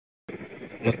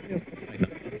So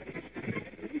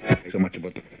much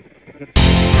about the... What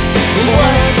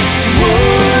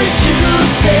would you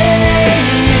say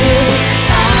if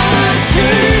I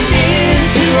turned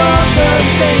into all the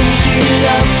things you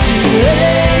love to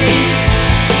hate?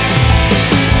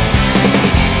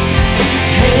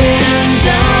 And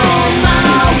on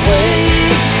my way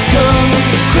comes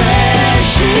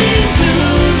crashing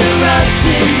through the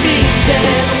rotten beams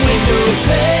and window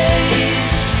panes.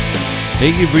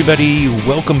 Hey everybody,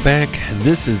 welcome back.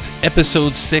 This is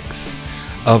episode 6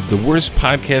 of the worst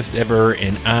podcast ever,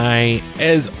 and I,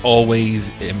 as always,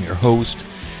 am your host,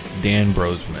 Dan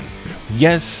Brosman.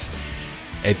 Yes,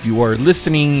 if you are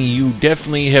listening, you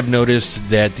definitely have noticed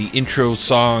that the intro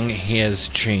song has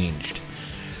changed.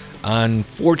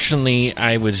 Unfortunately,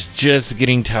 I was just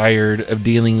getting tired of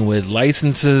dealing with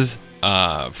licenses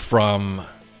from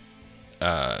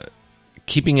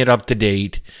keeping it up to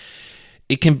date.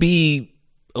 It can be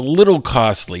a little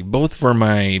costly, both for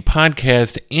my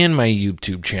podcast and my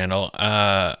YouTube channel.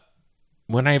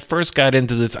 When I first got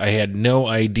into this, I had no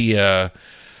idea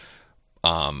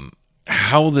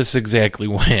how this exactly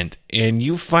went. And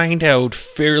you find out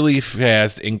fairly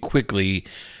fast and quickly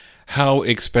how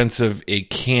expensive it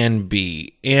can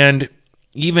be. And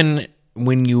even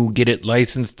when you get it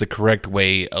licensed the correct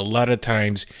way, a lot of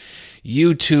times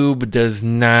YouTube does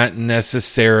not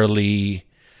necessarily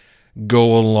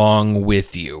go along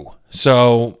with you.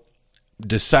 So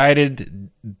decided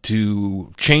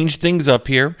to change things up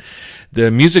here. The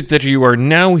music that you are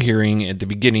now hearing at the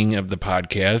beginning of the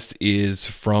podcast is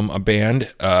from a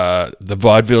band, the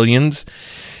Vaudevillians,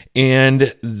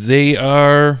 and they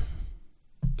are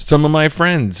some of my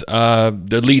friends.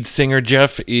 The lead singer,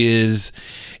 Jeff, is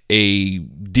a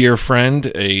dear friend,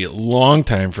 a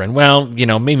longtime friend. Well,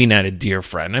 maybe not a dear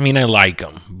friend. I mean, I like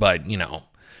him, but, you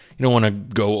don't want to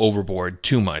go overboard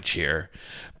too much here.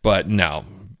 But no,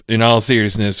 in all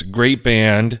seriousness, great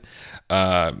band.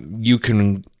 You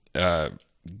can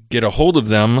get a hold of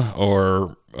them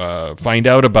or find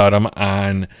out about them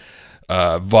on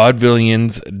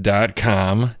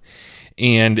vaudevillians.com.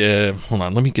 And hold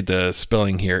on, let me get the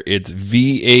spelling here. It's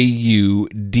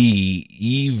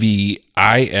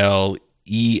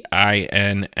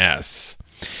VAUDEVILEINS.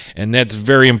 And that's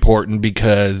very important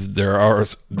because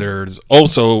there's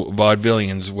also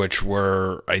vaudevillians, which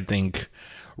were, I think,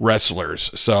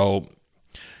 wrestlers. So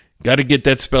got to get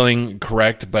that spelling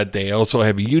correct, but they also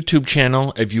have a YouTube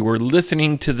channel. If you were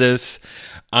listening to this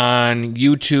on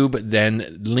YouTube,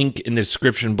 then link in the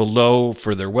description below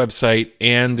for their website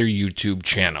and their YouTube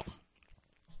channel.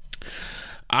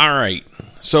 All right.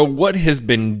 So what has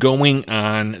been going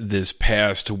on this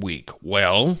past week?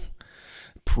 Well,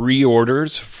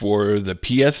 pre-orders for the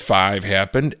PS5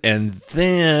 happened, and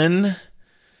then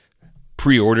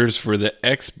pre-orders for the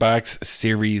Xbox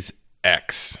Series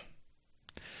X.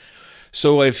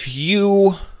 So if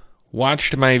you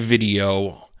watched my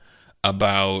video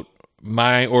about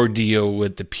my ordeal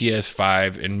with the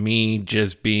PS5 and me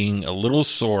just being a little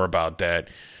sore about that,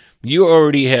 you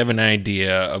already have an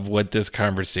idea of what this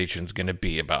conversation is going to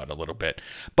be about a little bit.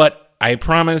 But I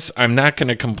promise I'm not going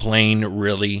to complain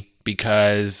really,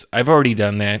 because I've already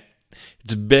done that.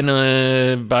 It's been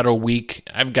about a week.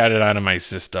 I've got it out of my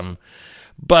system.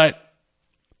 But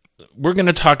we're going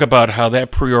to talk about how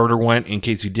that pre-order went in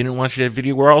case you didn't watch that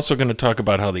video. We're also going to talk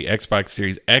about how the Xbox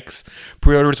Series X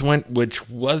pre-orders went, which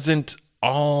wasn't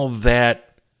all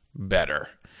that better.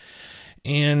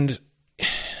 And,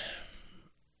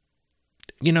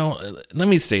 let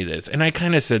me say this, and I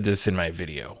kind of said this in my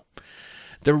video.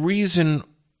 The reason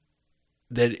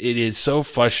that it is so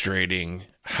frustrating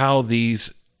how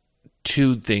these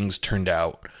two things turned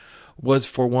out was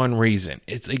for one reason.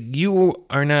 It's like you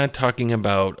are not talking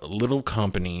about little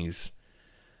companies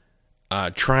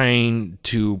trying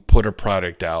to put a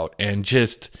product out and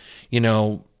just,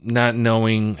 not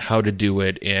knowing how to do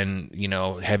it and,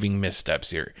 having missteps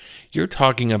here. You're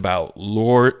talking about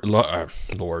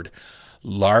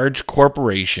large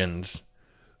corporations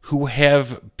who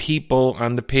have people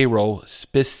on the payroll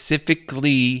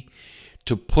specifically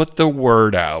to put the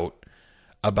word out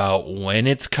about when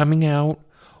it's coming out,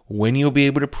 when you'll be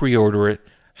able to pre-order it,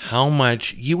 how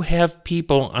much. You have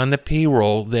people on the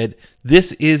payroll that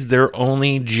this is their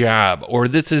only job, or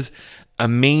this is a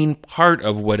main part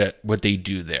of what they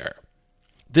do there.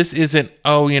 This isn't,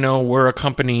 we're a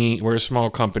company, we're a small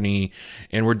company,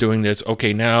 and we're doing this.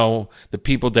 Okay, now the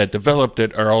people that developed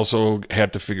it are also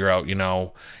have to figure out, we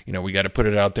got to put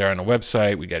it out there on a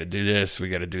website. We got to do this. We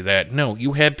got to do that. No,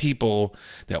 you have people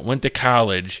that went to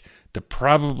college that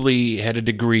probably had a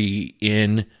degree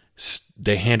in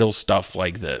they handle stuff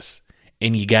like this,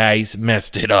 and you guys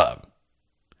messed it up.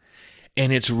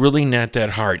 And it's really not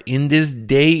that hard. In this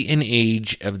day and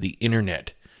age of the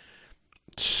internet,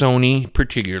 Sony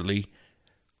particularly,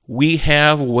 we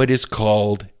have what is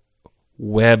called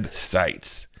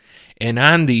websites. And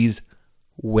on these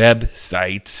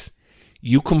websites,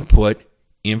 you can put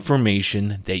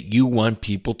information that you want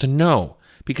people to know,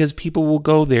 because people will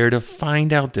go there to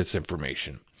find out this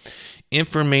information.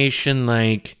 Information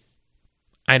like,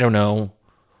 I don't know,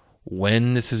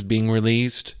 when this is being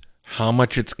released, how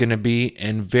much it's going to be,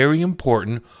 and very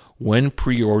important, when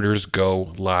pre-orders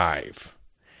go live.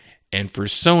 And for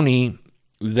Sony,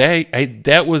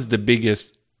 that was the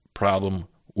biggest problem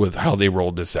with how they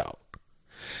rolled this out.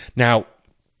 Now,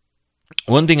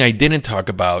 one thing I didn't talk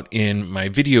about in my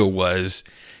video was,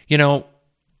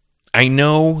 I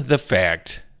know the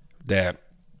fact that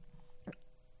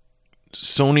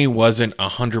Sony wasn't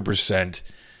 100%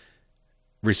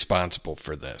 responsible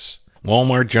for this.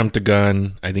 Walmart jumped the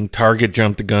gun. I think Target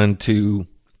jumped the gun to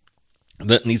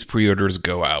letting these pre-orders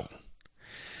go out.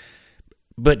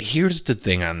 But here's the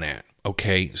thing on that,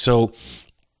 okay? So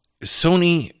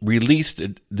Sony released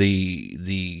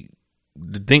the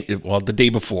thing, the day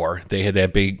before. They had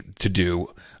that big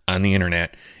to-do on the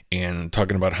internet and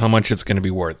talking about how much it's going to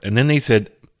be worth. And then they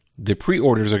said the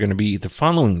pre-orders are going to be the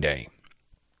following day.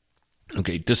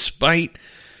 Okay, despite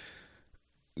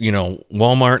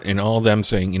Walmart and all them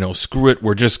saying, screw it,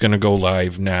 we're just going to go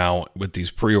live now with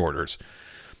these pre-orders.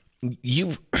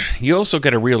 You also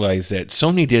got to realize that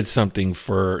Sony did something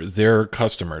for their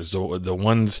customers, the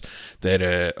ones that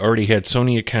already had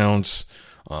Sony accounts.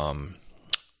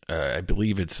 I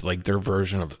believe it's like their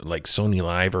version of like Sony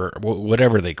Live or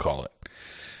whatever they call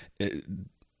it.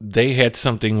 They had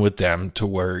something with them to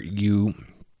where you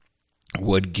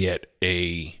would get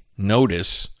a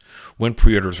notice when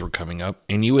pre-orders were coming up,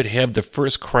 and you would have the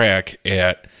first crack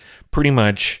at pretty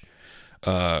much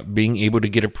being able to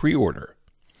get a pre-order.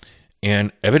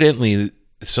 And evidently,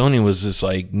 Sony was just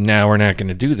like, no, we're not going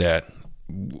to do that.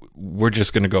 We're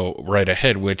just going to go right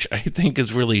ahead, which I think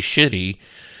is really shitty.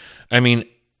 I mean,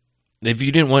 if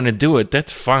you didn't want to do it,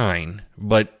 that's fine,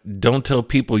 but don't tell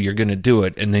people you're going to do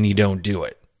it and then you don't do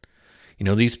it.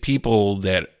 These people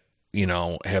that,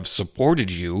 have supported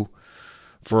you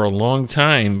for a long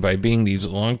time by being these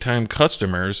long-time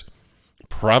customers,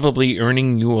 probably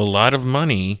earning you a lot of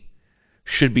money,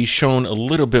 should be shown a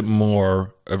little bit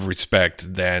more of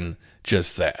respect than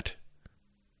just that.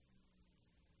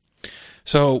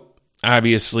 So,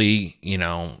 obviously,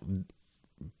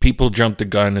 people jumped the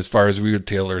gun as far as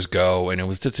retailers go, and it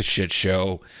was just a shit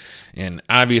show. And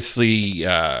obviously,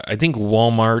 I think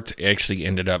Walmart actually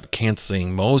ended up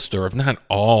canceling most, or if not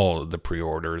all, of the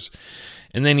pre-orders.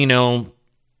 And then,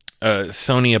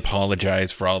 Sony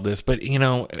apologized for all this. But,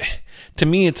 to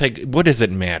me, it's like, what does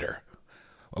it matter?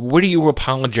 What are you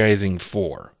apologizing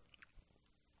for?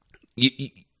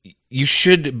 You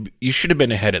should have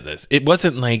been ahead of this. It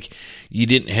wasn't like you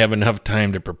didn't have enough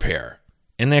time to prepare.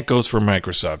 And that goes for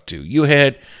Microsoft too. You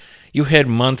had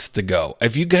months to go.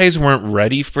 If you guys weren't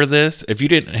ready for this, if you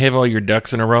didn't have all your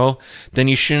ducks in a row, then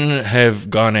you shouldn't have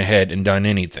gone ahead and done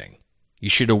anything. You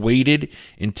should have waited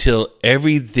until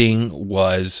everything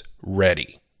was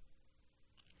ready.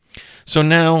 So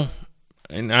now,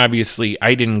 and obviously,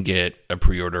 I didn't get a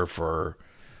pre-order for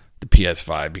the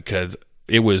PS5 because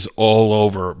it was all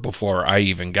over before I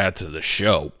even got to the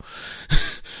show.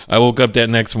 I woke up that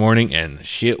next morning and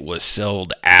shit was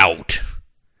sold out.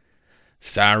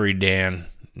 Sorry, Dan.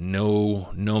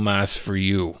 No mas for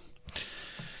you.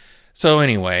 So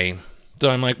anyway,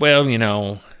 I'm like, well,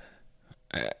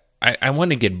 I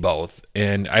want to get both,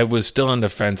 and I was still on the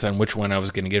fence on which one I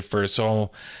was going to get first. So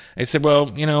I said, well,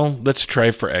 let's try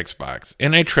for Xbox.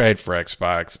 And I tried for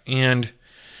Xbox, and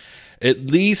at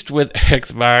least with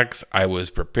Xbox, I was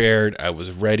prepared. I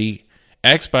was ready.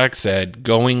 Xbox said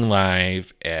going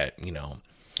live at,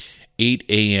 8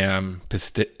 a.m.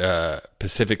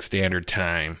 Pacific Standard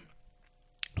Time,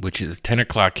 which is 10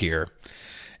 o'clock here,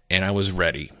 and I was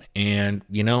ready. And,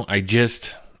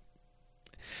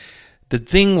 the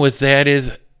thing with that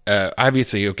is,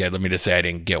 obviously, okay, let me just say I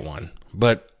didn't get one.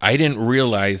 But I didn't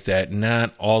realize that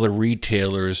not all the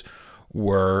retailers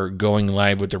were going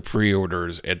live with their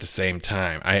pre-orders at the same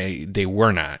time. They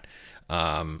were not.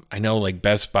 I know like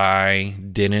Best Buy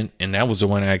didn't, and that was the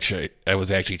one I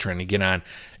was actually trying to get on.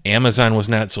 Amazon was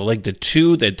not. So like the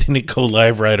two that didn't go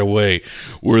live right away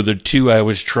were the two I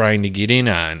was trying to get in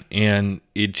on, and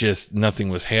it just, nothing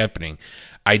was happening.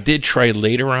 I did try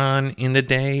later on in the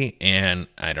day, and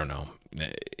I don't know,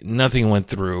 nothing went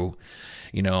through.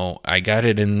 I got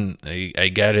it in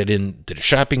the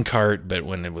shopping cart, but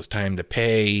when it was time to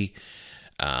pay,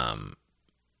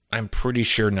 I'm pretty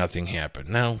sure nothing happened.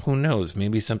 Now, who knows?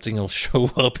 Maybe something will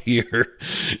show up here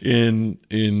in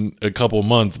a couple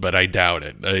months, but I doubt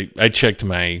it. I checked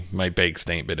my bank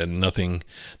statement and nothing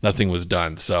was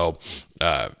done. So,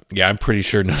 yeah, I'm pretty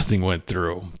sure nothing went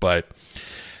through. But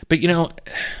you know,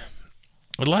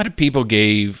 a lot of people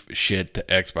gave shit to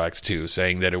Xbox too,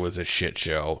 saying that it was a shit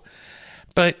show.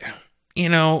 But, you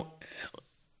know,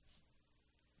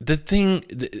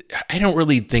 I don't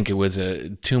really think it was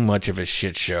too much of a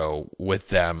shit show with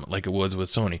them like it was with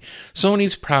Sony.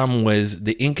 Sony's problem was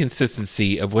the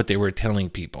inconsistency of what they were telling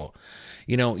people.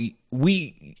 You know,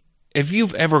 if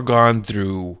you've ever gone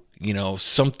through, you know,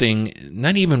 something,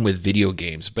 not even with video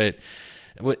games, but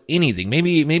with anything,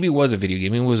 maybe it was a video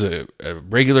game, it was a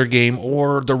regular game,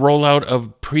 or the rollout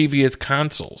of previous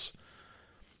consoles.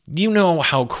 You know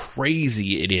how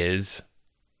crazy it is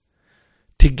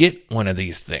to get one of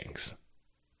these things.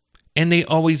 And they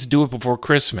always do it before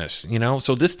Christmas, you know?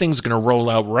 So this thing's going to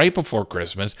roll out right before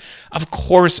Christmas. Of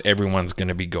course everyone's going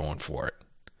to be going for it.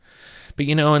 But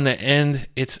you know, in the end,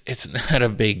 it's not a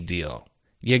big deal.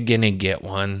 You're going to get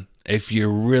one. If you're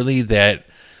really that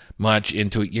much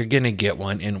into it, you're going to get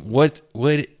one. And what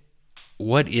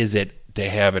is it to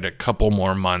have it a couple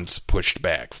more months pushed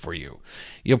back for you?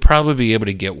 You'll probably be able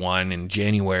to get one in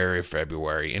January or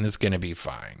February, and it's going to be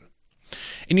fine.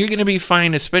 And you're going to be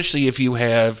fine, especially if you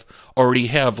already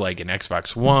have like an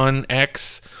Xbox One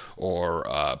X or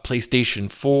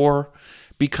PlayStation 4,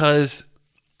 because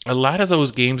a lot of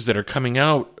those games that are coming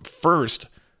out first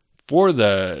for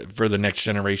the next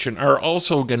generation are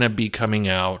also going to be coming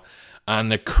out on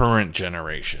the current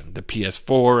generation, the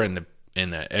PS4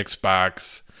 and the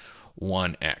Xbox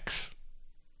One X.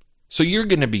 So you're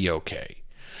going to be okay.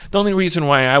 The only reason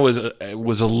why I was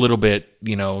a little bit,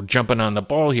 you know, jumping on the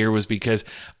ball here was because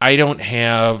I don't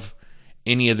have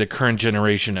any of the current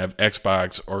generation of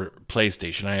Xbox or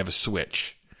PlayStation. I have a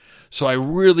Switch. So I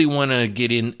really want to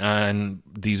get in on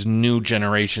these new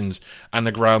generations on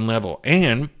the ground level.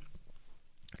 And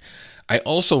I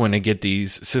also want to get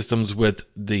these systems with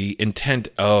the intent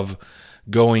of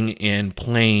going and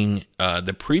playing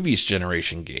the previous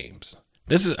generation games.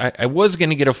 I was going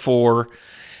to get a 4.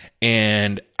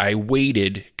 And I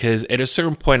waited because at a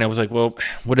certain point I was like, well,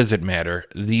 what does it matter?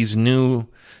 The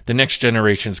next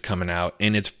generation's coming out,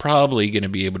 and it's probably going to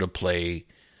be able to play,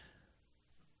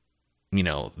 you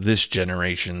know, this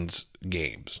generation's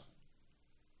games.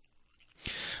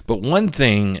 But one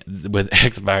thing with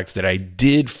Xbox that I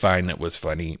did find that was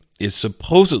funny is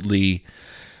supposedly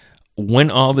when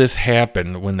all this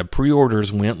happened, when the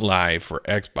pre-orders went live for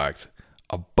Xbox,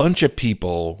 a bunch of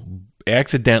people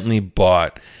accidentally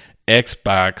bought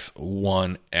Xbox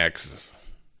One X's.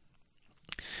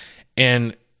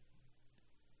 And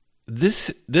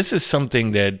this is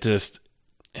something that just,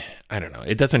 I don't know,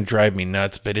 it doesn't drive me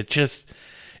nuts, but it just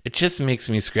makes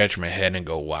me scratch my head and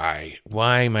go, why?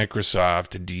 Why,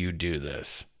 Microsoft, do you do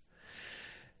this?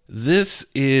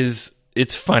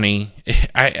 It's funny.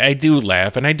 I do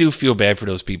laugh, and I do feel bad for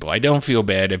those people. I don't feel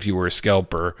bad if you were a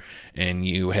scalper and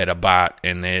you had a bot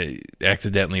and they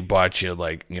accidentally bought you,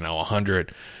 like, you know,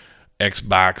 100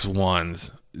 Xbox Ones.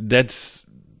 That's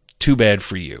too bad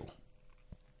for you.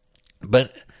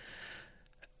 But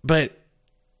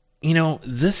you know,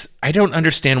 I don't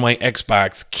understand why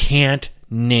Xbox can't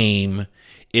name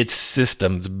its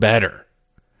systems better.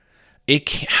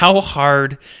 How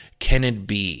hard can it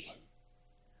be?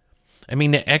 I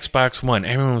mean, the Xbox One,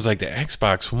 everyone was like, the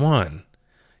Xbox One?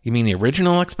 You mean the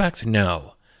original Xbox?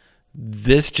 No.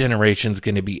 This generation's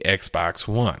going to be Xbox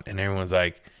One. And everyone's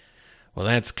like, well,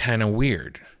 that's kind of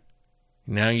weird.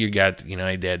 Now you got, you know,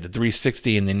 I had the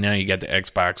 360 and then now you got the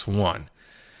Xbox One.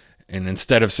 And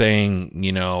instead of saying,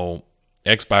 you know,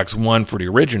 Xbox One for the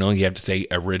original, you have to say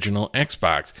original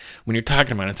Xbox. When you're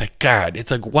talking about it, it's like, God,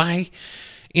 it's like, why?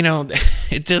 You know,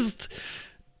 it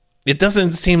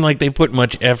doesn't seem like they put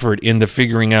much effort into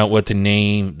figuring out what to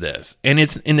name this. And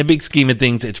it's, in the big scheme of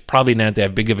things, it's probably not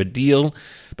that big of a deal.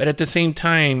 But at the same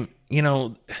time, you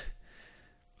know,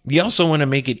 you also want to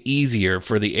make it easier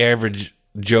for the average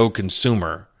Joe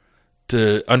consumer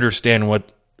to understand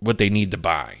what they need to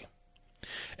buy.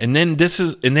 And then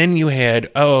you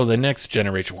had, the next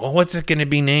generation. Well, what's it going to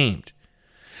be named?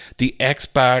 The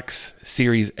Xbox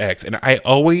Series X. And I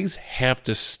always have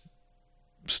to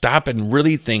stop and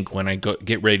really think when I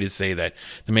get ready to say that,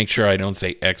 to make sure I don't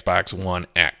say Xbox One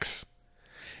X.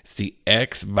 It's the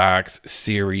Xbox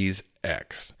Series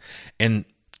X. And,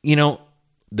 you know,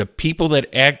 the people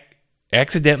that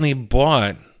accidentally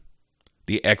bought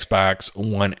the Xbox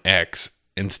One X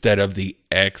instead of the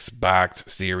Xbox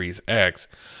Series X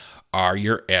are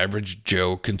your average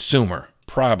Joe consumer,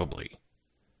 probably.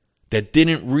 that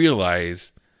didn't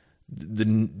realize the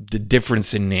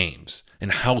difference in names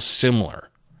and how similar.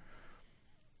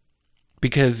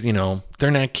 Because,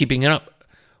 they're not keeping up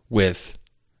with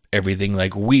everything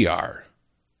like we are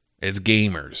as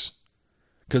gamers.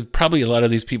 Because probably a lot of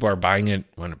these people are want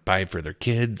to buy it for their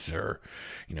kids, or,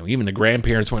 even the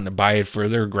grandparents want to buy it for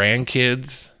their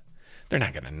grandkids. They're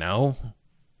not going to know.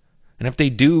 And if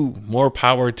they do, more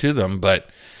power to them. But,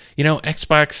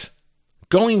 Xbox,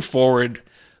 going forward,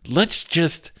 let's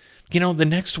just, the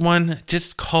next one,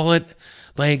 just call it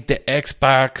like the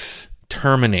Xbox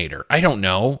Terminator. I don't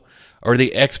know. Or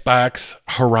the Xbox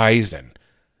Horizon.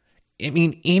 I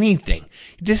mean, anything.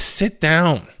 Just sit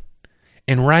down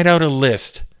and write out a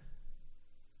list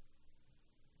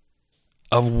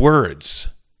of words.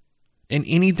 And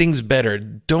anything's better.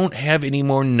 Don't have any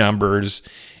more numbers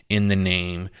in the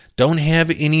name. Don't have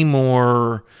any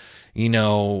more,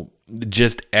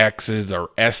 just X's or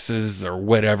S's or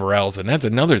whatever else. And that's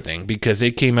another thing, because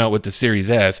they came out with the Series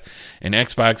S and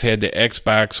Xbox had the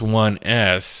Xbox One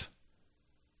S.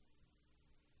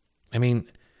 I mean,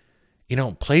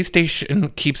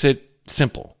 PlayStation keeps it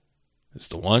simple. It's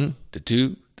the 1, the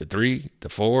 2, the 3, the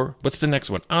 4. What's the next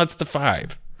one? Oh, it's the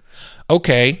 5.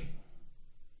 Okay.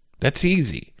 That's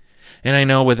easy. And I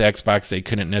know with Xbox, they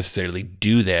couldn't necessarily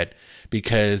do that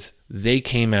because they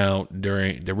came out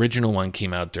the original one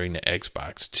came out during the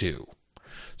Xbox 2.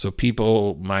 So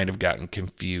people might have gotten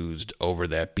confused over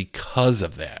that because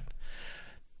of that.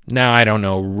 Now, I don't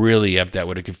know really if that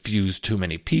would have confused too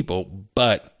many people,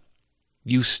 but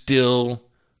you still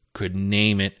could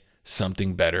name it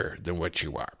something better than what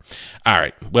you are. All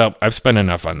right. Well, I've spent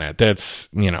enough on that. That's,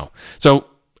 So,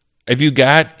 have you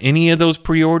got any of those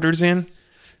pre-orders in?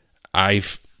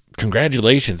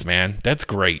 Congratulations, man. That's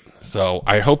great. So,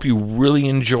 I hope you really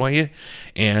enjoy it.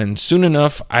 And soon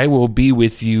enough, I will be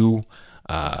with you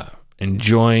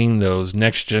enjoying those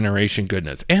next generation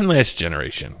goodness and last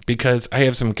generation, because I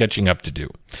have some catching up to do.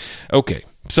 Okay.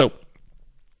 So,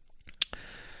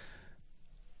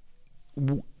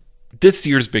 this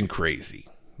year's been crazy,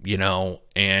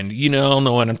 and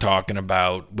know what I'm talking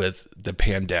about with the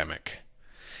pandemic.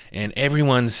 And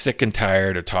everyone's sick and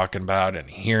tired of talking about it and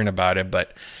hearing about it.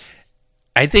 But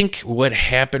I think what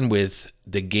happened with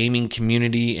the gaming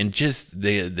community and just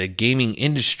the gaming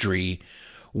industry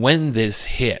when this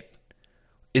hit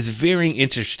is very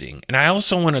interesting. And I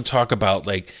also want to talk about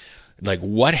like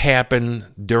what happened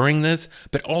during this,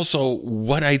 but also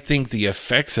what I think the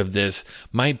effects of this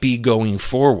might be going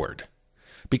forward.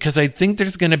 Because I think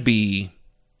there's going to be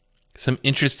some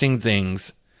interesting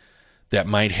things that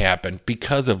might happen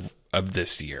because of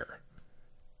this year.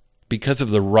 Because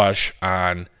of the rush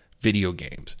on video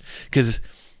games. Because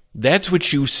that's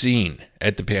what you've seen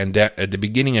at the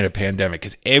beginning of the pandemic,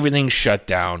 is everything shut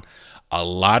down. A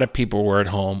lot of people were at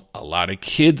home. A lot of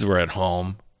kids were at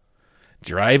home,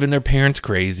 driving their parents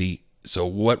crazy. So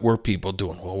what were people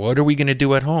doing? Well, what are we going to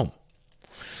do at home?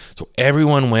 So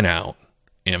everyone went out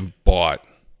and bought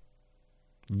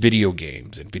video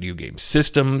games and video game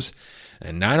systems,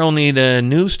 and not only the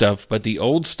new stuff, but the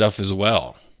old stuff as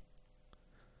well,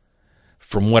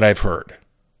 from what I've heard.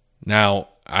 Now,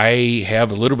 I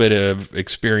have a little bit of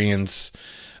experience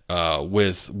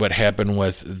with what happened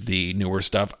with the newer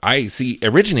stuff.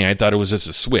 Originally I thought it was just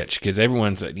a Switch, because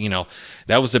everyone said,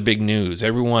 that was the big news.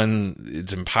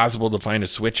 It's impossible to find a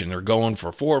Switch, and they're going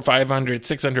for $400 or $500,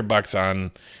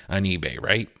 $600 on eBay,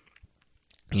 right?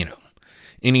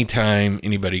 Anytime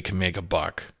anybody can make a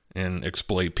buck and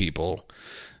exploit people,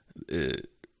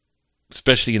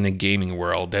 especially in the gaming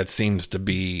world, that seems to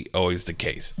be always the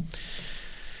case.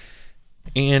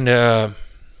 And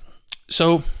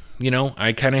so,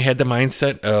 I kind of had the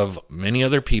mindset of many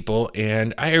other people,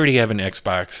 and I already have an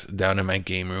Xbox down in my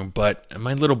game room, but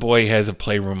my little boy has a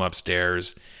playroom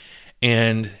upstairs,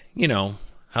 and,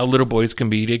 how little boys can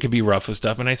be, they can be rough with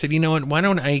stuff. And I said, you know what, why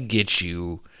don't I get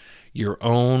you your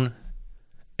own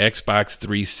Xbox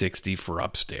 360 for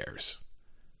upstairs?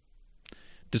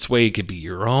 This way it could be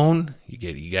your own.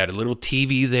 You got a little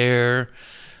TV there,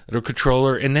 little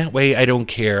controller, and that way I don't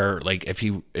care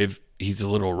if he's a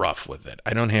little rough with it.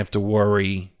 I don't have to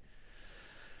worry.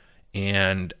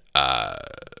 And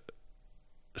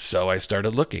so I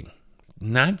started looking,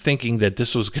 not thinking that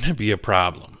this was going to be a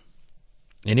problem.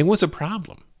 And it was a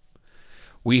problem.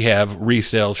 We have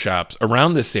resale shops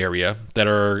around this area that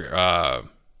are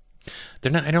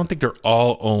I don't think they're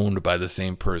all owned by the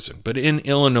same person. But in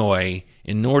Illinois,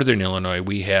 in northern Illinois,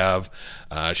 we have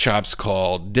shops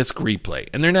called Disc Replay.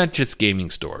 And they're not just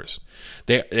gaming stores.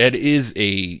 That is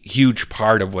a huge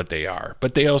part of what they are.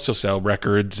 But they also sell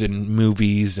records and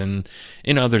movies and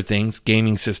other things,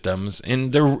 gaming systems.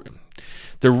 And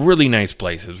They're really nice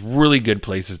places, really good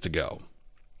places to go.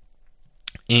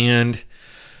 And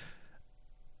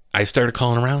I started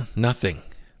calling around. Nothing.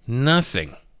 And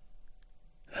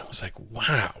I was like,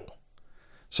 wow.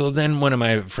 So then one of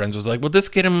my friends was like, well, let's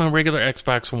get him a regular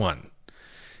Xbox One,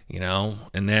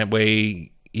 and that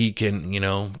way he can,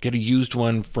 get a used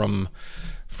one from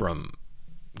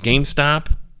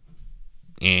GameStop,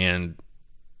 and,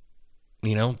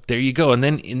 there you go. And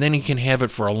then he can have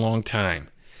it for a long time.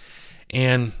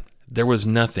 And there was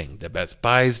nothing. The Best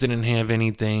Buys didn't have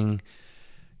anything.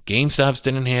 GameStops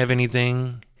didn't have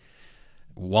anything.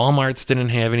 Walmart's didn't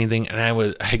have anything. And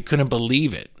I couldn't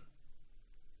believe it.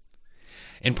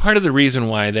 And part of the reason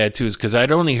why that too is because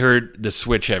I'd only heard the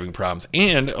Switch having problems,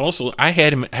 and also I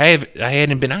hadn't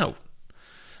been out.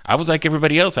 I was like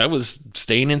everybody else. I was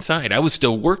staying inside. I was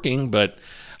still working, but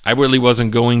I really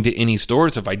wasn't going to any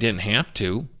stores if I didn't have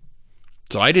to.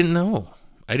 So I didn't know.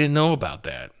 I didn't know about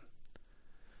that.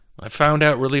 I found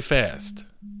out really fast,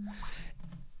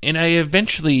 and I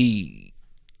eventually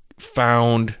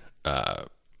found the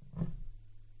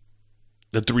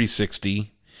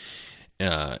 360.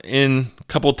 In a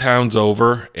couple towns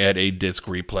over at a disc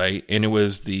replay, and it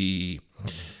was the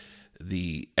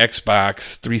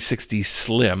Xbox 360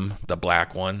 Slim, the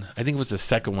black one. I think it was the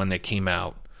second one that came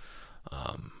out.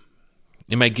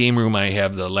 In my game room, I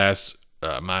have the last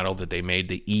model that they made,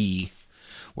 the E,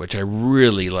 which I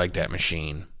really like that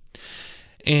machine.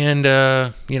 And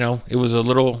it was a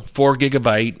little 4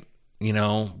 gigabyte,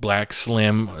 black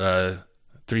Slim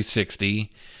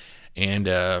 360, and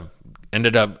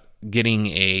ended up getting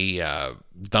a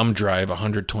thumb drive,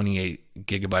 128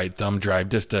 gigabyte thumb drive,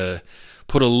 just to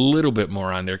put a little bit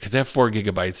more on there, because that 4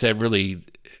 gigabytes, that really,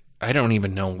 I don't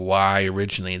even know why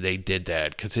originally they did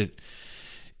that, because it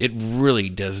really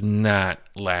does not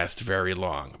last very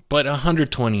long. But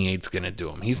 128 is going to do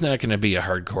him. He's not going to be a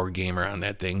hardcore gamer on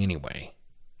that thing anyway.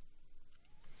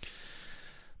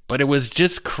 But it was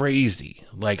just crazy,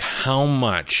 like how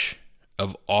much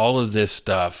of all of this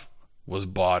stuff was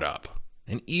bought up.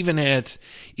 And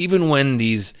even when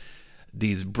these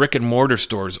brick and mortar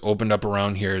stores opened up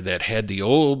around here that had the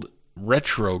old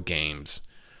retro games,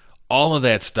 all of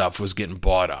that stuff was getting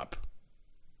bought up.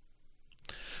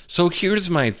 So here's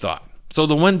my thought. So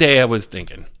the one day I was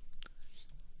thinking,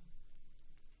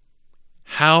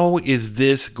 how is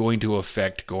this going to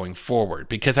affect going forward?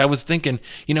 Because I was thinking,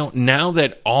 now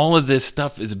that all of this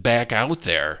stuff is back out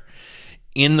there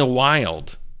in the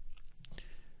wild,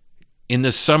 in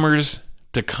the summers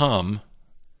to come,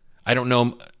 I don't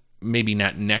know, maybe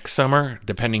not next summer,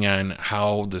 depending on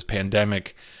how this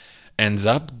pandemic ends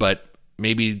up, but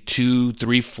maybe 2,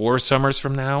 3, 4 summers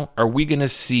from now, are we going to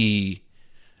see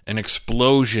an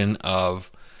explosion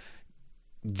of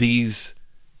these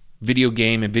video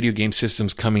game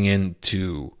systems coming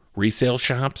into resale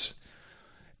shops?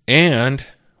 And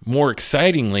more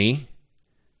excitingly,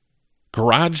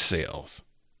 garage sales.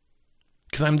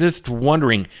 Because I'm just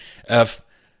wondering if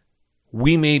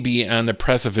we may be on the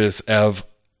precipice of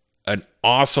an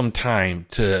awesome time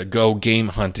to go game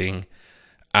hunting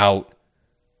out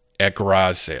at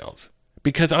garage sales.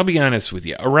 Because I'll be honest with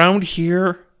you, around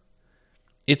here,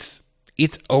 it's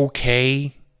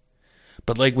okay.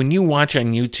 But like when you watch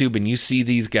on YouTube and you see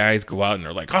these guys go out and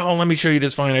they're like, oh, let me show you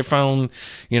this find. I found,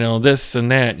 this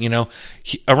and that,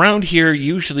 around here,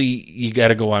 usually you got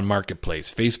to go on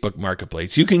Marketplace, Facebook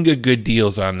Marketplace. You can get good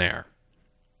deals on there.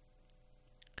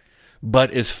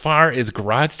 But as far as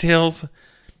garage sales,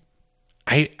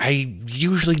 I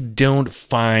usually don't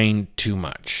find too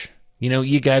much.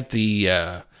 You got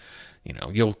the,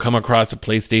 you'll come across a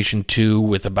PlayStation 2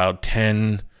 with about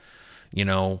 10,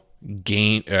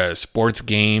 sports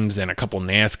games and a couple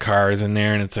NASCARs in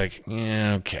there, and it's like,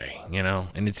 yeah, okay,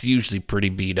 and it's usually pretty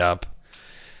beat up,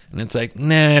 and it's like,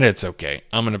 nah, that's okay,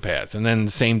 I'm gonna pass. And then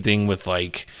the same thing with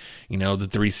the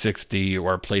 360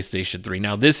 or PlayStation 3.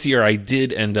 Now this year I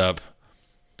did end up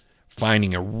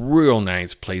finding a real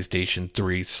nice PlayStation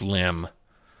 3 Slim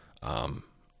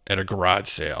at a garage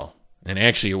sale, and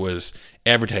actually it was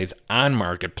advertised on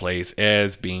Marketplace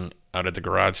as being out at the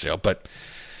garage sale, but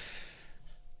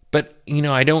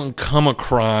I don't come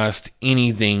across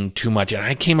anything too much. And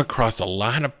I came across a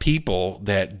lot of people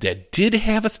that did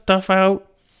have stuff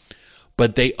out,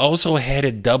 but they also had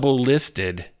it double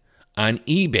listed on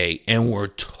eBay and were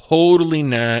totally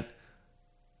not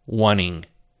wanting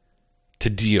to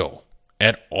deal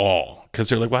at all. Because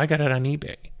they're like, well, I got it on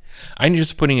eBay. I'm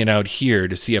just putting it out here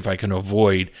to see if I can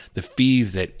avoid the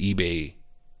fees that eBay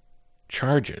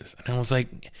charges. And I was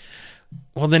like,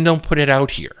 well, then don't put it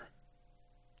out here.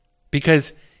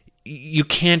 Because you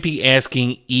can't be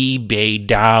asking eBay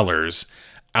dollars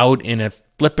out in a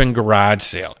flipping garage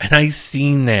sale. And I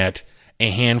seen that a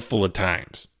handful of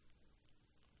times.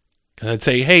 I'd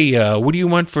say, hey, what do you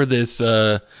want for this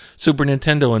Super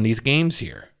Nintendo and these games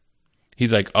here?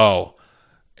 He's like, oh,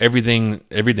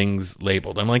 everything's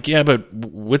labeled. I'm like, yeah, but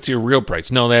what's your real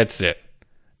price? No, that's it.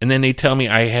 And then they tell me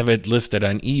I have it listed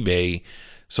on eBay,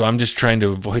 so I'm just trying to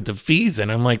avoid the fees.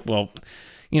 And I'm like, well,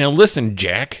 listen,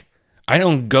 Jack, I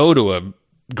don't go to a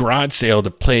garage sale to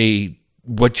play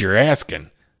what you're asking.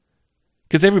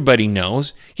 Because everybody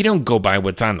knows you don't go by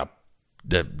what's on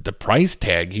the price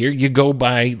tag here. You go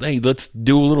by, hey, let's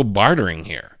do a little bartering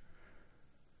here.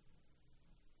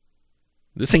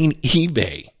 This ain't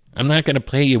eBay. I'm not going to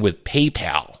pay you with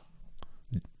PayPal,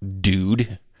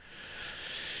 dude.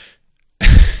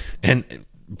 And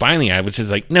finally, I was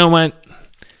just like, you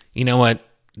know what?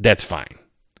 That's fine.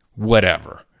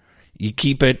 Whatever. You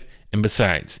keep it. And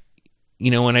besides,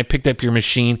 when I picked up your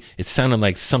machine, it sounded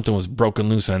like something was broken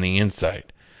loose on the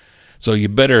inside. So you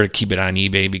better keep it on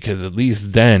eBay, because at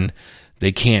least then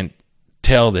they can't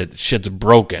tell that shit's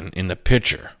broken in the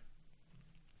picture.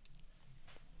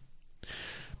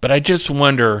 But I just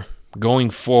wonder, going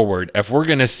forward, if we're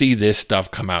going to see this stuff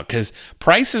come out, because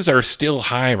prices are still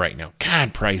high right now.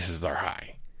 God, prices are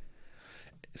high.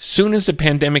 As soon as the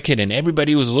pandemic hit and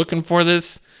everybody was looking for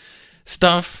this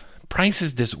stuff,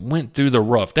 prices just went through the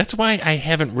roof. That's why I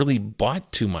haven't really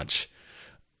bought too much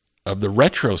of the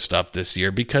retro stuff this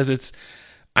year, because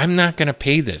I'm not going to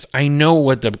pay this. I know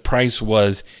what the price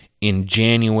was in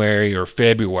January or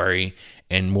February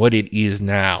and what it is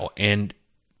now. And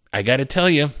I got to tell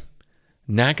you,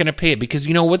 not going to pay it, because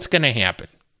you know what's going to happen?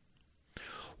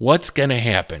 What's going to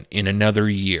happen in another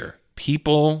year?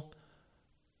 People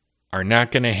are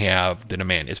not going to have the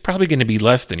demand. It's probably going to be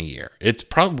less than a year.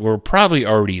 We're probably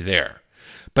already there.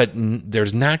 But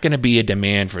there's not going to be a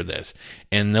demand for this.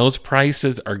 And those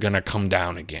prices are going to come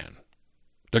down again.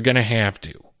 They're going to have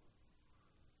to.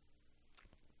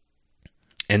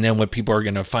 And then what people are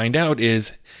going to find out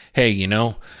is, hey,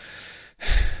 now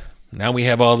we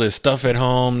have all this stuff at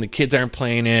home. The kids aren't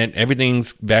playing it.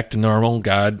 Everything's back to normal,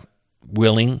 God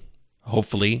willing,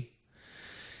 hopefully.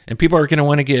 And people are going to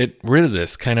want to get rid of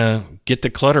this, kind of get the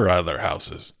clutter out of their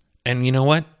houses. And you know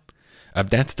what? If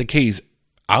that's the case,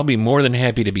 I'll be more than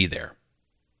happy to be there.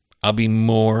 I'll be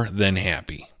more than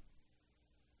happy.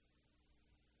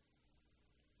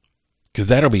 Because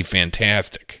that'll be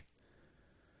fantastic.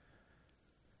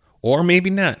 Or maybe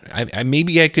not.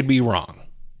 Maybe I could be wrong.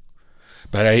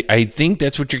 But I think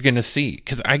that's what you're going to see.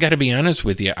 Because I got to be honest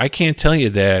with you. I can't tell you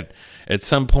that at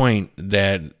some point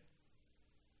that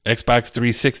Xbox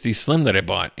 360 Slim that I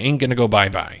bought ain't going to go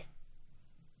bye-bye.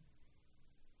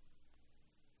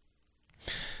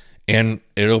 And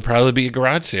it'll probably be a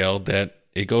garage sale that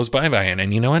it goes bye-bye in.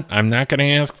 And you know what? I'm not going to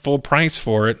ask full price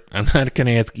for it. I'm not going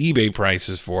to ask eBay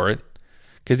prices for it.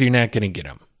 Because you're not going to get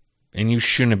them. And you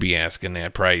shouldn't be asking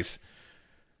that price.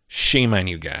 Shame on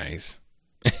you guys.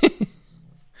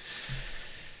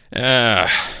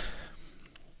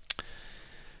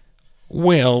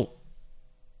 Well,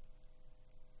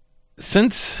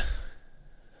 since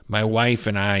my wife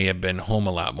and I have been home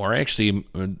a lot more, actually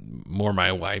more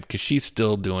my wife, because she's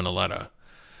still doing a lot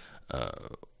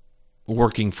of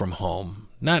working from home.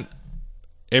 Not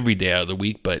every day out of the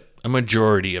week, but a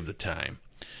majority of the time.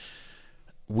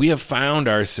 We have found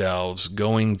ourselves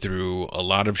going through a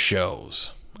lot of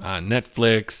shows on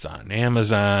Netflix, on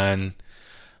Amazon.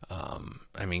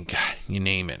 God, you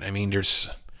name it.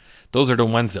 Those are the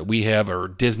ones that we have, or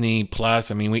Disney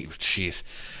Plus.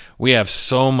 We have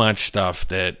so much stuff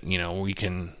that, we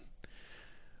can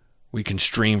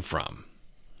stream from.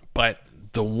 But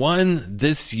the one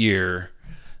this year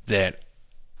that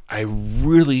I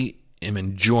really am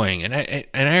enjoying, and I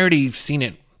already seen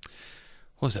it.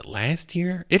 What was it, last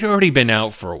year? It had already been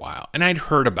out for a while, and I'd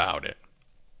heard about it.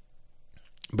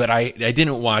 But I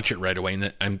didn't watch it right away.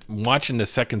 And I'm watching the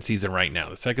second season right now.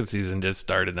 The second season just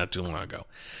started not too long ago.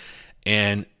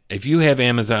 And if you have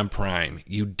Amazon Prime,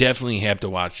 you definitely have to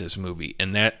watch this movie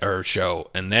or show,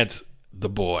 and that's The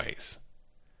Boys.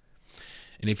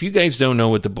 And if you guys don't know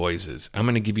what The Boys is, I'm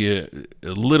going to give you a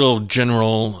little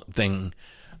generalization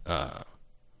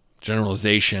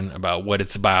about what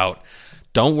it's about.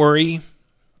 Don't worry.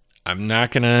 I'm not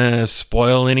going to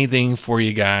spoil anything for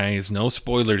you guys. No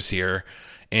spoilers here.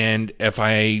 And if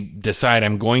I decide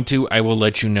I'm going to, I will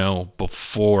let you know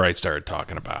before I start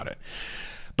talking about it.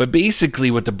 But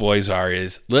basically what The Boys are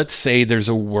is, let's say there's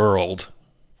a world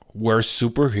where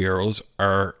superheroes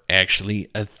are actually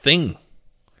a thing.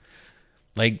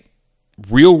 Like,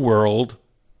 real world,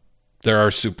 there are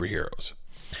superheroes.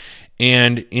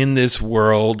 And in this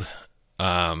world,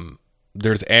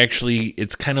 there's actually,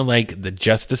 it's kind of like the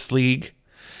Justice League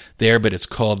there, but it's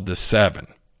called the Seven.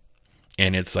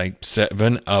 And it's like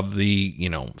 7 of the,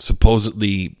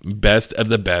 supposedly best of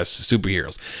the best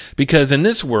superheroes. Because in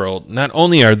this world, not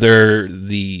only are there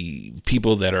the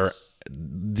people that are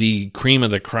the cream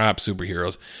of the crop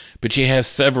superheroes, but you have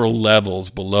several levels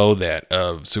below that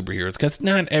of superheroes. Because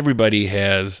not everybody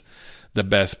has the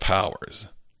best powers.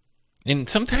 And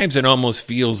sometimes it almost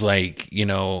feels like, in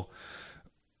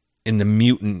the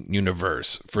mutant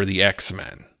universe for the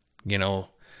X-Men,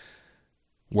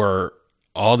 where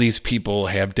all these people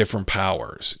have different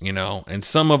powers, and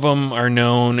some of them are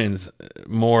known and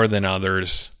more than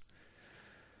others.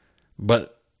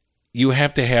 But you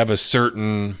have to have a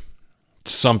certain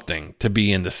something to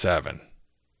be in the Seven.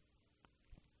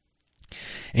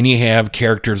 And you have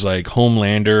characters like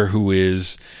Homelander, who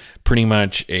is pretty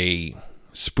much a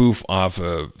spoof off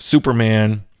of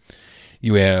Superman.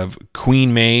 You have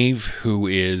Queen Maeve, who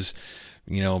is,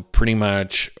 pretty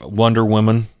much Wonder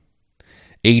Woman.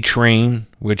 A-Train,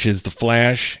 which is the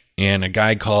Flash, and a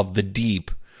guy called the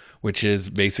Deep, which is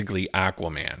basically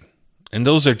Aquaman. And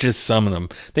those are just some of them.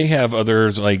 They have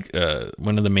others, like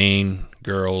one of the main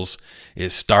girls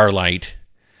is Starlight,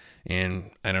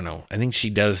 and I don't know. I think she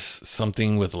does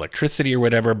something with electricity or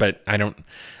whatever, but I don't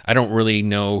really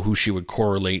know who she would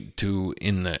correlate to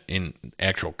in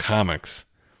actual comics.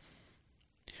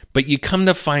 But you come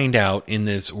to find out in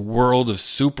this world of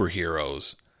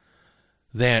superheroes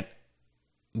that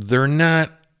they're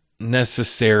not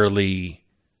necessarily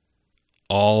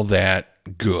all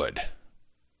that good.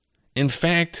 In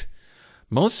fact,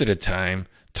 most of the time,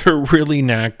 they're really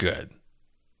not good.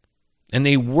 And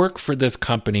they work for this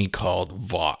company called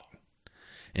Vought.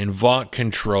 And Vought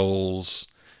controls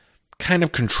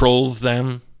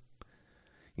them,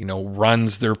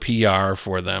 runs their PR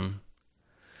for them.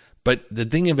 But the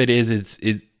thing of it is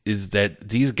that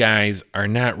these guys are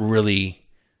not really,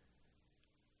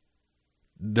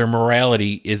 their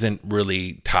morality isn't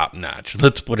really top notch.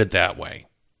 Let's put it that way.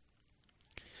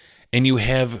 And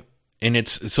it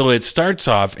starts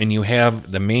off and you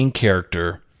have the main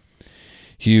character,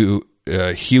 Huey,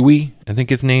 I think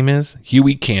his name is,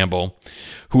 Huey Campbell,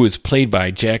 who is played by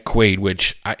Jack Quaid,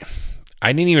 which I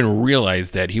didn't even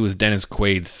realize that he was Dennis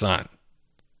Quaid's son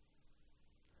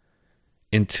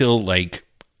until like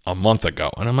a month ago.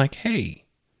 And I'm like, hey,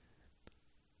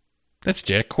 that's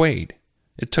Jack Quaid.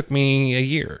 It took me a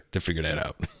year to figure that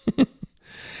out.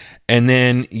 And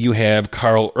then you have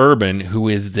Carl Urban, who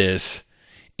is this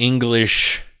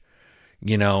English,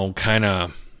 kind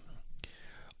of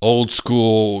old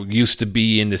school, used to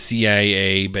be in the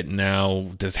CIA, but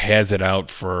now just has it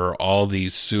out for all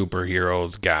these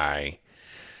superheroes guy.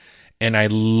 And I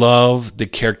love the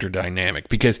character dynamic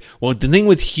because, the thing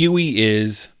with Huey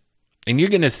is, and you're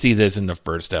going to see this in the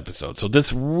first episode, so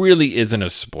this really isn't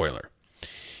a spoiler.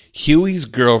 Huey's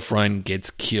girlfriend gets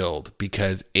killed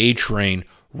because A-Train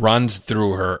runs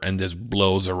through her and just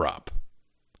blows her up.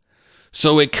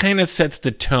 So it kind of sets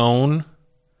the tone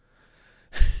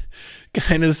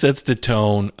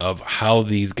of how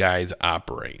these guys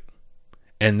operate.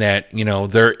 And that,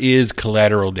 there is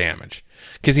collateral damage.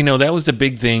 Because, that was the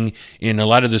big thing in a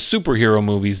lot of the superhero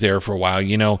movies there for a while.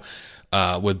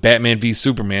 With Batman v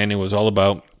Superman, it was all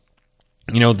about,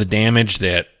 the damage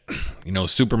that,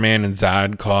 Superman and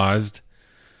Zod caused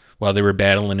while they were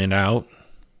battling it out.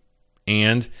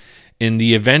 And in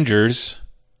the Avengers,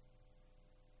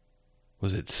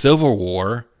 was it Civil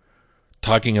War,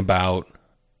 talking about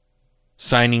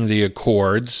signing the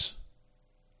Accords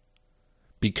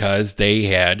because they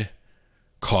had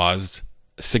caused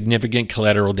significant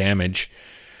collateral damage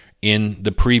in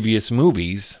the previous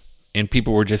movies and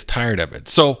people were just tired of it.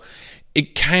 So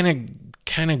it kind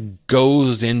of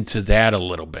goes into that a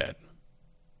little bit.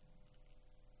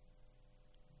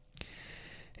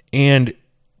 And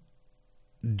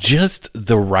just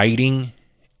the writing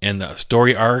and the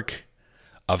story arc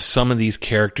of some of these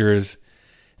characters,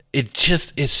 it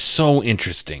just is so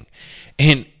interesting.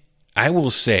 And I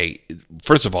will say,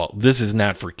 first of all, this is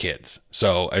not for kids.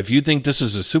 So if you think this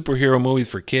is a superhero movie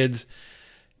for kids,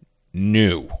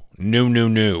 no.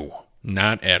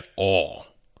 Not at all.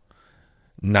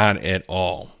 Not at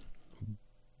all.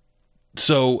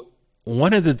 So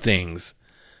one of the things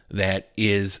that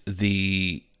is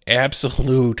the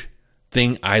absolute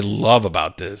thing I love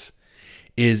about this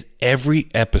is every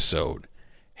episode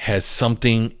has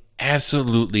something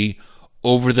absolutely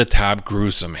over-the-top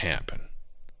gruesome happen.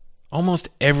 Almost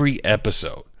every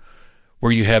episode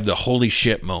where you have the holy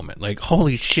shit moment. Like,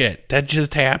 holy shit, that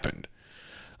just happened.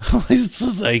 It's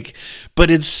just like, but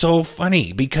it's so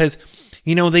funny because,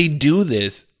 they do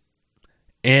this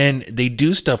And they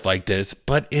do stuff like this,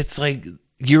 but it's like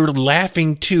you're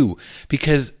laughing too,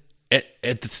 because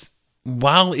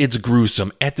while it's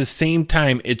gruesome, at the same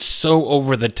time, it's so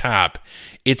over the top.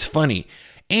 It's funny.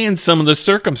 And some of the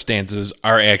circumstances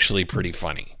are actually pretty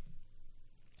funny.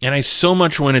 And I so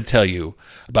much want to tell you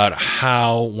about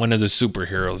how one of the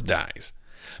superheroes dies.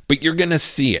 But you're going to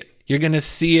see it. You're going to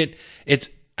see it.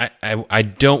 I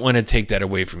don't want to take that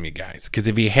away from you guys, because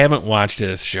if you haven't watched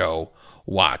this show,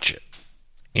 watch it.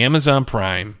 Amazon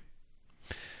Prime.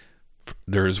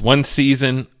 There's one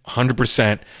season,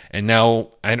 100%, and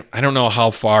now I don't know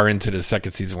how far into the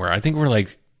second season we're. I think we're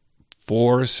like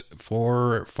 4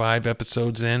 or 5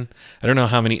 episodes in. I don't know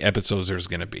how many episodes there's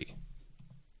going to be.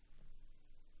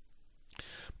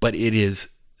 But it's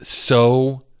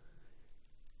so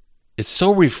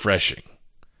refreshing,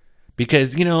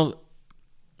 because,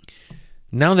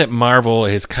 now that Marvel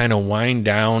has kind of wind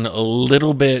down a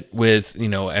little bit with,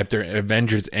 after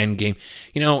Avengers Endgame,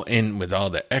 and with all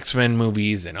the X-Men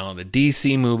movies and all the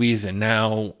DC movies, and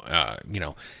now,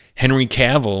 Henry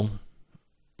Cavill,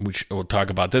 which we'll talk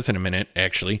about this in a minute,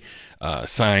 actually,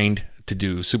 signed to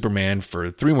do Superman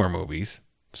for 3 more movies.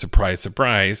 Surprise,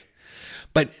 surprise.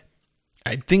 But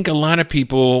I think a lot of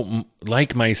people,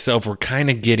 like myself, were kind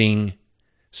of getting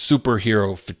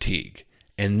superhero fatigue.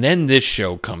 And then this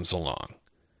show comes along.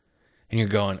 And you're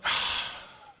going,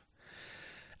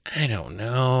 I don't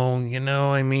know,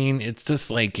 it's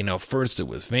just like, first it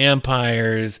was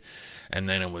vampires, and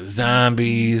then it was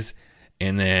zombies,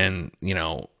 and then,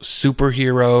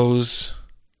 superheroes.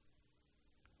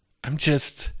 I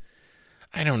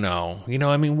don't know.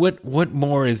 What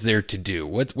more is there to do?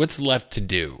 What's left to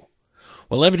do?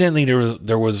 Well, evidently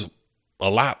there was a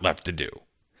lot left to do.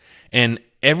 And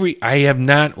I have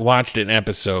not watched an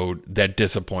episode that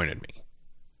disappointed me.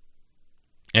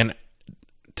 And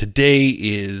today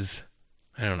is,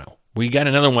 I don't know. We got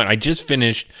another one. I just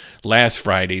finished last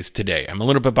Friday's today. I'm a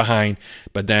little bit behind,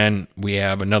 but then we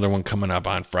have another one coming up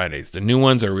on Fridays. The new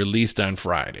ones are released on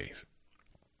Fridays.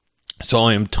 So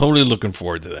I am totally looking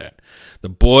forward to that. The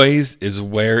Boys is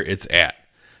where it's at.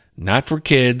 Not for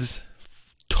kids,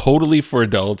 totally for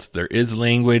adults. There is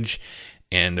language,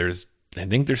 and I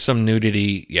think there's some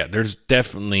nudity. Yeah, there's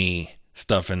definitely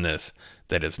stuff in this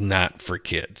that is not for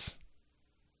kids.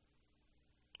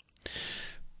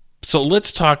 So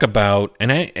let's talk about,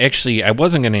 and I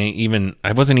wasn't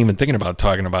even thinking about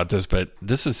talking about this, but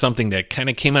this is something that kind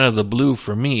of came out of the blue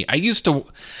for me. I used to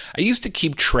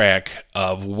keep track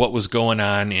of what was going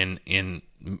on in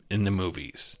the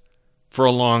movies for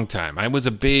a long time. I was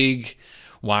a big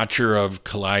watcher of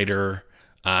Collider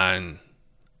on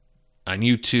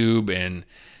YouTube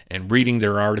and reading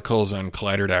their articles on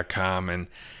Collider.com,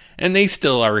 and they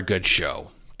still are a good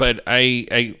show. But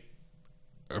when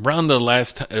The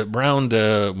Last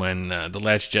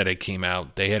Jedi came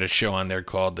out, they had a show on there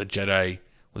called the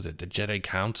Jedi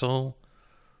Council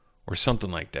or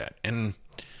something like that. And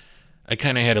I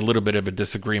kind of had a little bit of a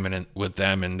disagreement with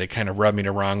them, and they kind of rubbed me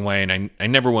the wrong way, and I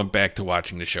never went back to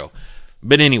watching the show.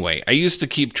 But anyway, I used to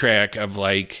keep track of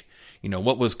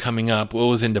what was coming up, what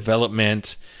was in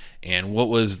development, and what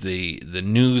was the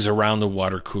news around the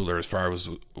water cooler as far as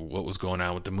what was going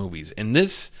on with the movies. And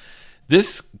this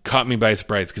caught me by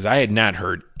surprise, because I had not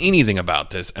heard anything about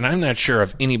this, and I'm not sure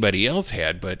if anybody else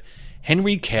had, but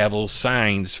Henry Cavill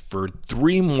signs for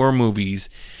 3 more movies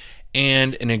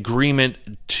and an agreement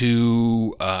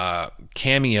to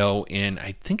cameo in,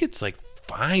 I think it's like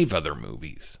 5 other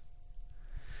movies.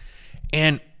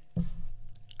 And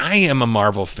I am a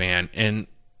Marvel fan, and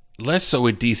less so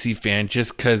a DC fan,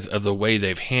 just because of the way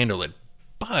they've handled it.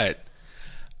 But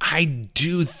I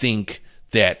do think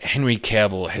that Henry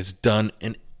Cavill has done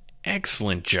an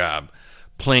excellent job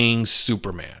playing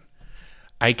Superman.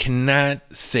 I cannot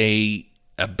say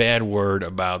a bad word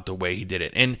about the way he did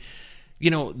it. And,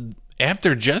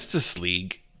 after Justice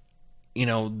League,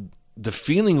 the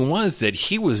feeling was that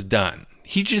he was done.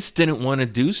 He just didn't want to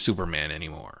do Superman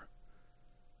anymore.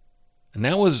 And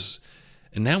that was,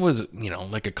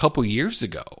 like a couple years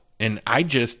ago. And I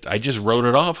just wrote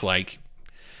it off like,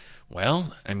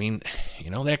 well,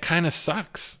 that kind of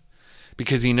sucks,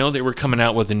 because they were coming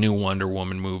out with a new Wonder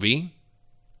Woman movie,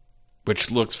 which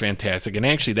looks fantastic, and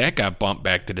actually that got bumped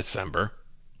back to December.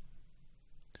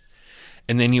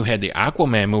 And then you had the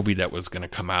Aquaman movie that was going to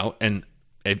come out, and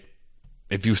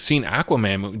if you've seen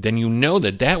Aquaman, then you know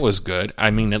that was good.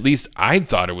 At least I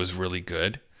thought it was really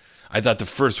good. I thought the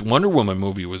first Wonder Woman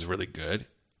movie was really good.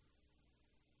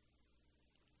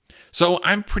 So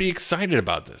I'm pretty excited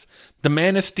about this. The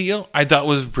Man of Steel, I thought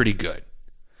was pretty good.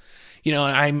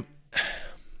 I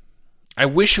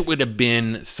wish it would have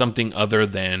been something other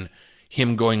than,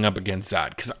 him going up against Zod.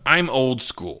 Because I'm old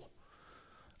school.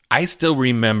 I still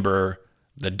remember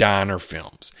the Donner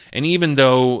films. And even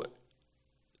though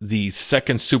the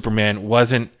second Superman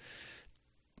was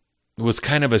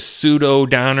kind of a pseudo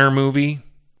Donner movie,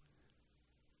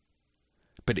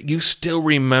 but you still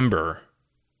remember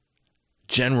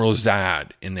General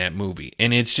Zod in that movie.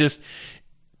 And it's just,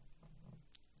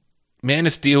 Man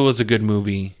of Steel was a good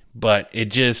movie, but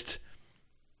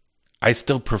I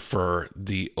still prefer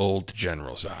the old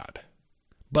General Zod.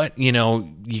 But, you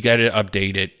got to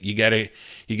update it. You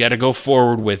got to go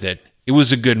forward with it. It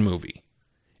was a good movie.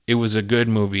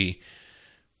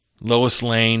 Lois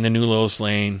Lane, the new Lois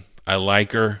Lane, I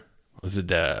like her. Was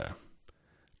it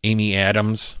Amy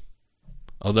Adams?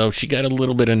 Although she got a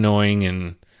little bit annoying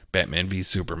in Batman v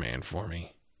Superman for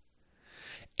me.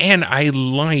 And I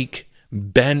like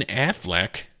Ben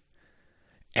Affleck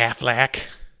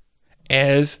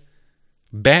as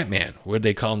Batman. Would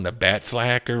they call him the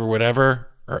Batflack or whatever?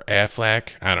 Or Affleck?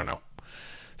 I don't know.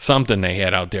 Something they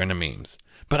had out there in the memes.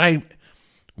 But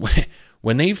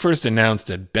when they first announced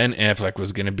that Ben Affleck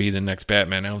was going to be the next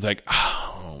Batman, I was like,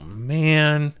 oh,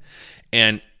 man.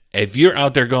 And if you're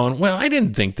out there going, well, I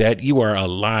didn't think that, you are a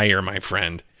liar, my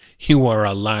friend. You are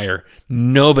a liar.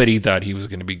 Nobody thought he was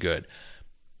going to be good.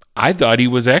 I thought he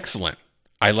was excellent.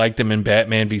 I liked him in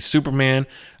Batman v Superman.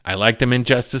 I liked him in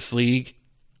Justice League.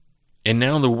 And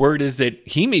now the word is that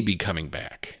he may be coming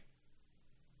back.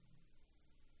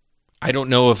 I don't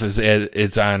know if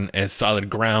it's on as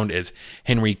solid ground as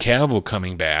Henry Cavill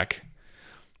coming back.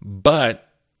 But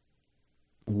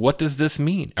what does this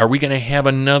mean? Are we going to have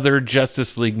another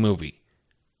Justice League movie?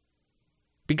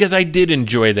 Because I did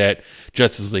enjoy that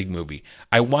Justice League movie.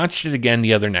 I watched it again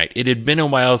the other night. It had been a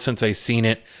while since I seen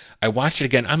it. I watched it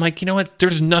again. I'm like, you know what?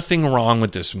 There's nothing wrong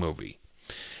with this movie.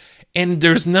 And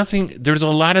there's a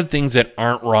lot of things that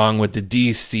aren't wrong with the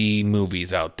DC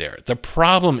movies out there. The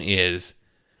problem is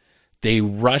they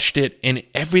rushed it and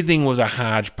everything was a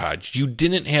hodgepodge. You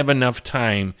didn't have enough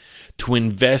time to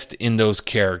invest in those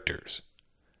characters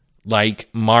like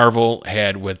Marvel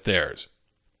had with theirs.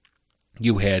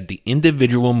 You had the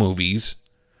individual movies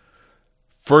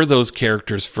for those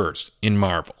characters first in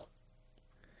Marvel.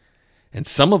 And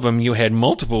some of them you had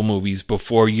multiple movies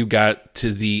before you got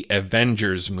to the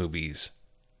Avengers movies.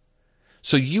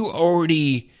 So you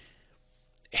already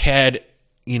had,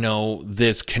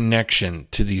 this connection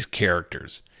to these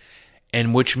characters.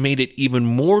 And which made it even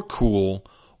more cool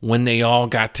when they all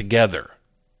got together.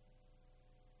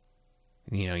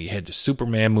 You had the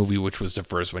Superman movie, which was the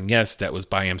first one. Yes, that was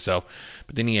by himself.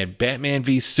 But then you had Batman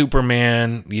v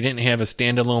Superman. You didn't have a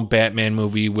standalone Batman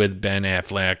movie with Ben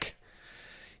Affleck.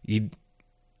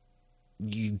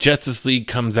 Justice League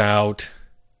comes out.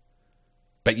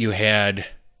 But you had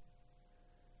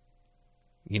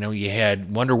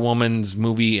Wonder Woman's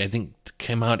movie, I think,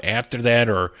 came out after that.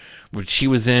 Or she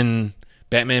was in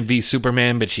Batman v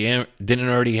Superman, but she didn't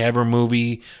already have her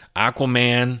movie.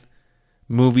 Aquaman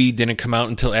movie didn't come out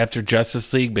until after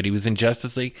Justice League, but he was in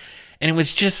Justice League. And it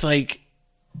was just like,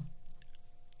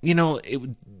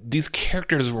 these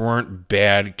characters weren't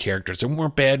bad characters. They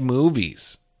weren't bad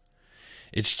movies.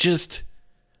 It's just,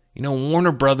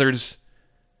 Warner Brothers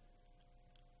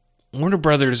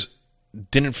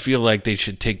didn't feel like they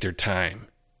should take their time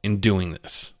in doing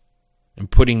this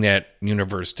and putting that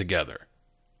universe together.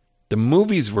 The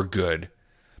movies were good,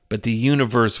 but the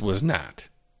universe was not.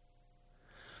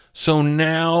 So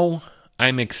now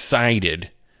I'm excited.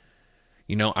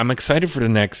 I'm excited for the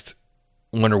next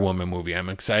Wonder Woman movie. I'm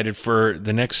excited for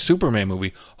the next Superman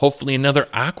movie. Hopefully another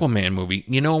Aquaman movie.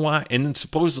 You know what? And then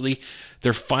supposedly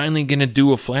they're finally going to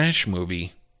do a Flash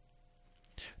movie.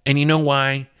 And you know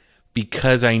why?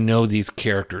 Because I know these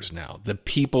characters now. The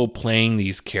people playing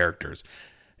these characters.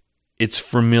 It's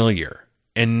familiar.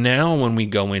 And now when we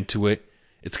go into it,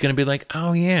 it's going to be like,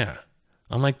 oh yeah.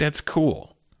 I'm like, that's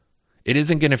cool. It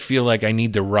isn't going to feel like I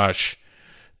need to rush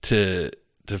to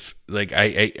like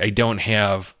I don't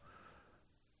have,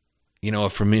 a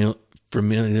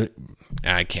familiar,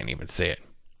 I can't even say it.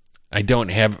 I don't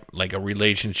have like a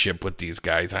relationship with these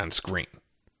guys on screen.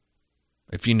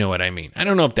 If you know what I mean. I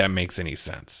don't know if that makes any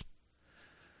sense.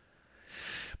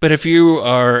 But if you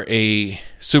are a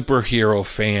superhero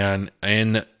fan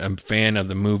and a fan of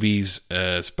the movies,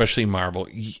 especially Marvel,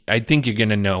 I think you're going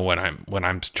to know what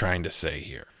I'm trying to say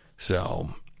here.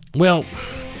 So, well,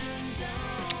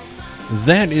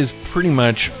 that is pretty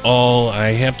much all I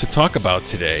have to talk about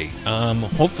today.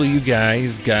 Hopefully you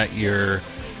guys got your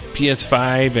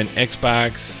PS5 and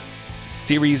Xbox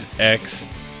Series X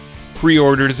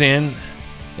pre-orders in.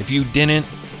 If you didn't,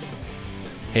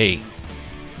 hey,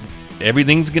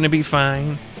 everything's going to be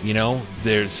fine. You know,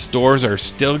 their stores are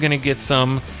still going to get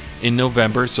some in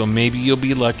November, so maybe you'll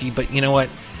be lucky. But you know what?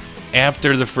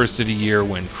 After the first of the year,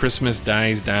 when Christmas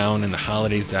dies down and the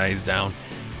holidays dies down,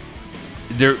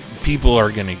 people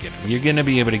are going to get them. You're going to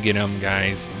be able to get them,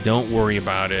 guys. Don't worry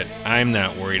about it. I'm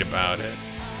not worried about it.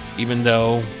 Even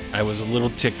though I was a little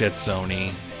ticked at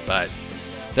Sony, but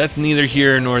that's neither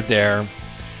here nor there.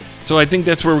 So I think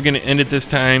that's where we're going to end it this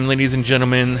time, ladies and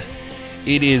gentlemen.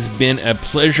 It has been a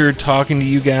pleasure talking to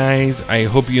you guys. I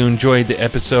hope you enjoyed the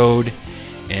episode,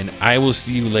 and I will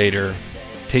see you later.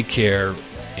 Take care,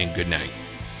 and good night.